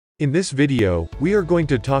In this video, we are going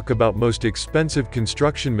to talk about most expensive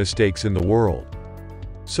construction mistakes in the world.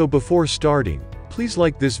 So before starting, please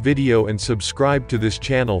like this video and subscribe to this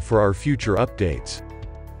channel for our future updates.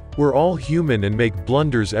 We're all human and make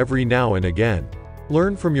blunders every now and again.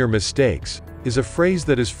 Learn from your mistakes is a phrase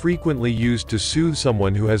that is frequently used to soothe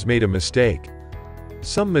someone who has made a mistake.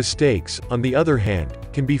 Some mistakes, on the other hand,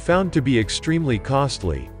 can be found to be extremely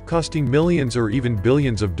costly, costing millions or even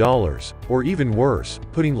billions of dollars, or even worse,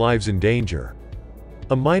 putting lives in danger.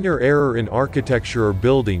 A minor error in architecture or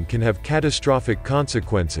building can have catastrophic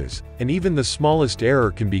consequences, and even the smallest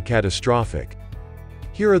error can be catastrophic.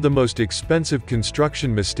 Here are the most expensive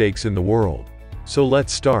construction mistakes in the world. So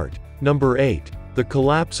let's start. Number 8. The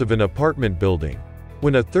collapse of an apartment building.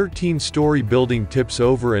 When a 13-story building tips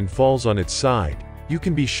over and falls on its side, you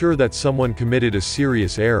can be sure that someone committed a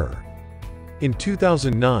serious error. In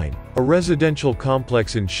 2009, a residential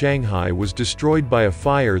complex in Shanghai was destroyed by a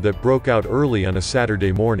fire that broke out early on a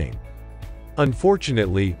Saturday morning.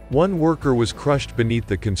 Unfortunately, one worker was crushed beneath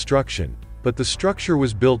the construction, but the structure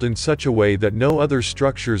was built in such a way that no other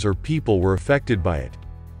structures or people were affected by it.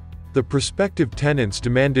 The prospective tenants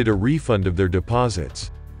demanded a refund of their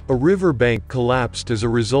deposits. A riverbank collapsed as a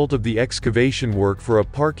result of the excavation work for a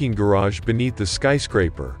parking garage beneath the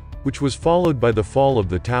skyscraper, which was followed by the fall of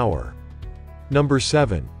the tower. Number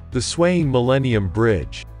 7. The swaying Millennium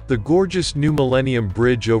Bridge. The gorgeous new Millennium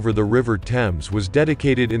Bridge over the River Thames was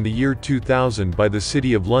dedicated in the year 2000 by the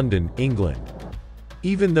City of London, England.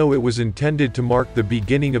 Even though it was intended to mark the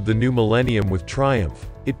beginning of the new millennium with triumph,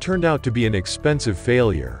 it turned out to be an expensive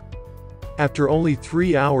failure. After only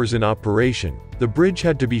 3 hours in operation, the bridge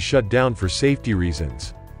had to be shut down for safety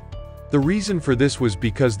reasons. The reason for this was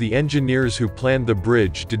because the engineers who planned the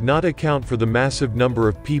bridge did not account for the massive number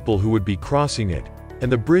of people who would be crossing it,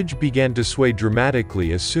 and the bridge began to sway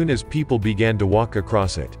dramatically as soon as people began to walk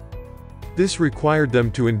across it. This required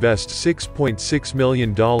them to invest $6.6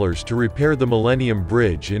 million to repair the Millennium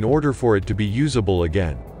Bridge in order for it to be usable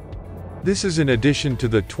again. This is in addition to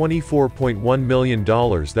the $24.1 million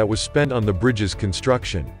that was spent on the bridge's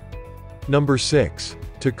construction. Number 6.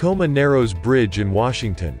 Tacoma Narrows Bridge in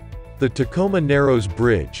Washington. The Tacoma Narrows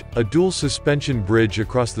Bridge, a dual-suspension bridge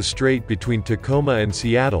across the strait between Tacoma and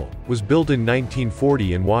Seattle, was built in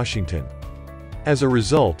 1940 in Washington. As a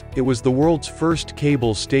result, it was the world's first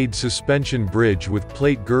cable-stayed suspension bridge with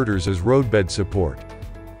plate girders as roadbed support.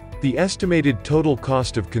 The estimated total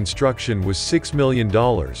cost of construction was $6 million,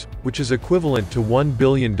 which is equivalent to $1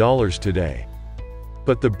 billion today.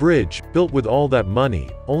 But the bridge, built with all that money,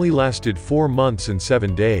 only lasted 4 months and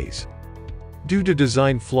 7 days. Due to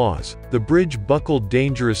design flaws, the bridge buckled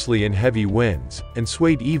dangerously in heavy winds, and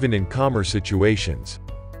swayed even in calmer situations.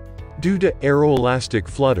 Due to aeroelastic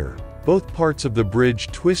flutter, both parts of the bridge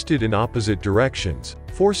twisted in opposite directions,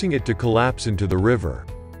 forcing it to collapse into the river.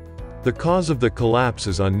 The cause of the collapse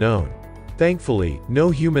is unknown. Thankfully,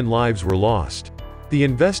 no human lives were lost. The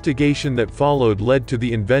investigation that followed led to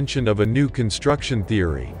the invention of a new construction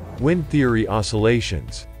theory, wind theory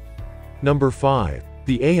oscillations. Number 5.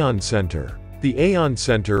 The Aon Center. The Aon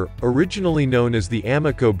Center, originally known as the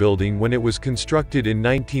Amoco Building when it was constructed in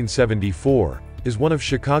 1974, is one of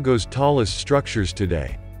Chicago's tallest structures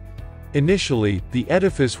today. Initially, the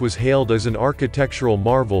edifice was hailed as an architectural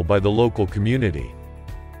marvel by the local community.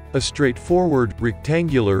 A straightforward,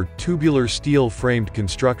 rectangular, tubular steel-framed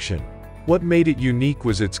construction. What made it unique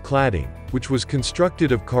was its cladding, which was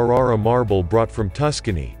constructed of Carrara marble brought from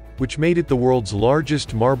Tuscany, which made it the world's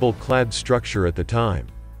largest marble-clad structure at the time.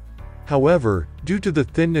 However, due to the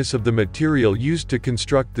thinness of the material used to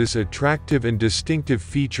construct this attractive and distinctive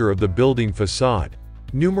feature of the building facade,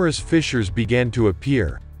 numerous fissures began to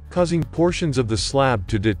appear, causing portions of the slab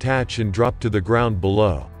to detach and drop to the ground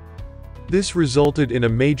below. This resulted in a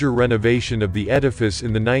major renovation of the edifice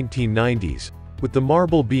in the 1990s, with the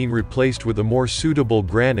marble being replaced with a more suitable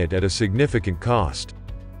granite at a significant cost.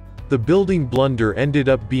 The building blunder ended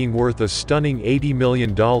up being worth a stunning $80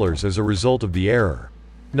 million as a result of the error.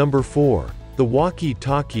 Number 4. The Walkie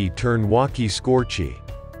Talkie turned Walkie Scorchie.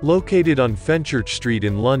 Located on Fenchurch Street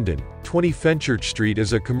in London, 20 Fenchurch Street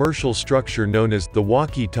is a commercial structure known as the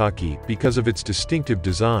Walkie Talkie because of its distinctive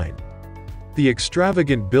design. The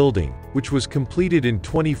extravagant building, which was completed in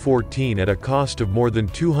 2014 at a cost of more than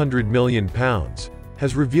 £200 million,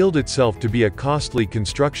 has revealed itself to be a costly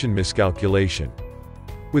construction miscalculation.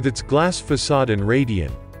 With its glass facade and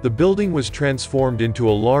radiant, the building was transformed into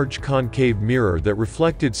a large concave mirror that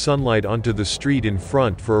reflected sunlight onto the street in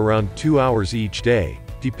front for around 2 hours each day,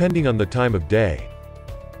 depending on the time of day.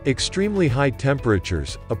 Extremely high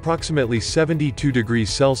temperatures, approximately 72 degrees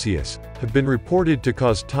Celsius, have been reported to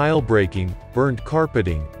cause tile breaking, burned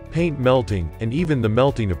carpeting, paint melting, and even the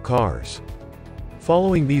melting of cars.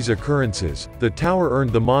 Following these occurrences, the tower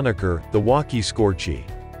earned the moniker, the Walkie Scorchie.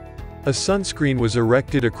 A sunscreen was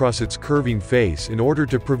erected across its curving face in order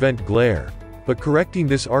to prevent glare, but correcting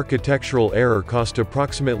this architectural error cost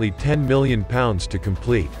approximately £10 million to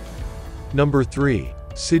complete. Number 3.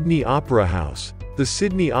 Sydney Opera House. The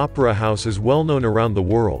Sydney Opera House is well known around the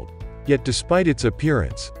world, yet despite its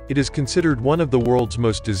appearance, it is considered one of the world's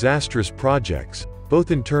most disastrous projects,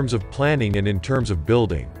 both in terms of planning and in terms of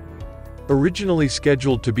building. Originally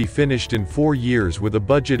scheduled to be finished in 4 years with a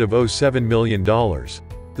budget of $7 million,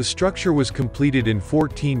 the structure was completed in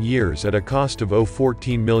 14 years at a cost of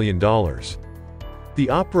 $14 million. The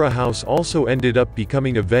Opera House also ended up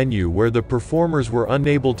becoming a venue where the performers were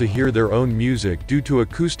unable to hear their own music due to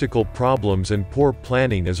acoustical problems and poor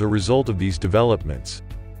planning as a result of these developments.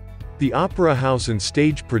 The Opera House and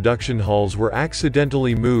stage production halls were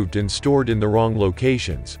accidentally moved and stored in the wrong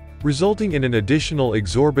locations, resulting in an additional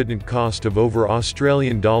exorbitant cost of over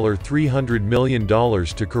 $300 million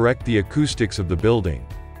to correct the acoustics of the building.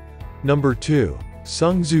 Number 2.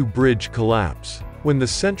 Seongsu Bridge Collapse. When the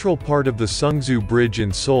central part of the Seongsu Bridge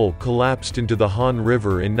in Seoul collapsed into the Han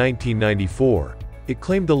River in 1994, it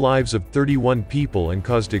claimed the lives of 31 people and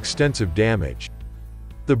caused extensive damage.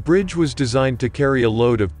 The bridge was designed to carry a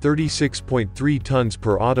load of 36.3 tons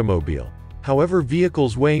per automobile. However,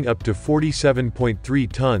 vehicles weighing up to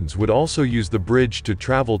 47.3 tons would also use the bridge to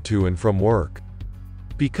travel to and from work.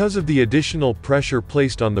 Because of the additional pressure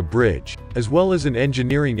placed on the bridge, as well as an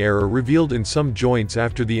engineering error revealed in some joints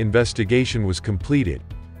after the investigation was completed,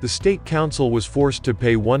 the State Council was forced to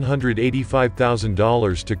pay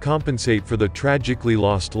 $185,000 to compensate for the tragically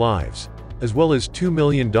lost lives, as well as $2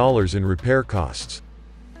 million in repair costs.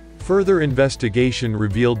 Further investigation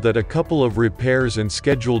revealed that a couple of repairs and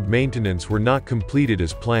scheduled maintenance were not completed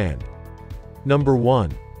as planned. Number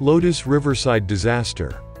 1. Lotus Riverside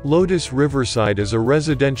Disaster. Lotus Riverside is a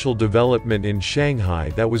residential development in Shanghai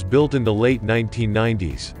that was built in the late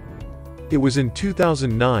 1990s. It was in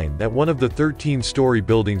 2009 that one of the 13-story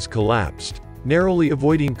buildings collapsed, narrowly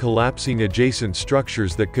avoiding collapsing adjacent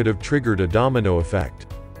structures that could have triggered a domino effect.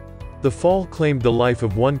 The fall claimed the life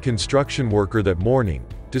of one construction worker that morning,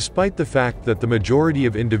 despite the fact that the majority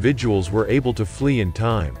of individuals were able to flee in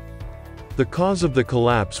time. The cause of the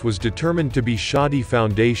collapse was determined to be shoddy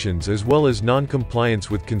foundations as well as non-compliance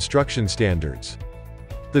with construction standards.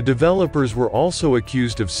 The developers were also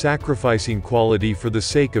accused of sacrificing quality for the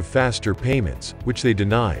sake of faster payments, which they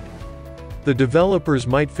denied. The developers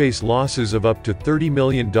might face losses of up to $30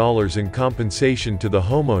 million in compensation to the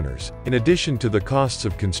homeowners, in addition to the costs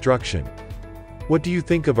of construction. What do you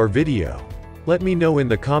think of our video? Let me know in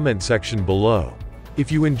the comment section below.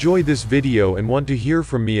 If you enjoy this video and want to hear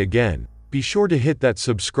from me again, be sure to hit that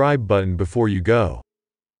subscribe button before you go.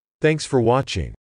 Thanks for watching.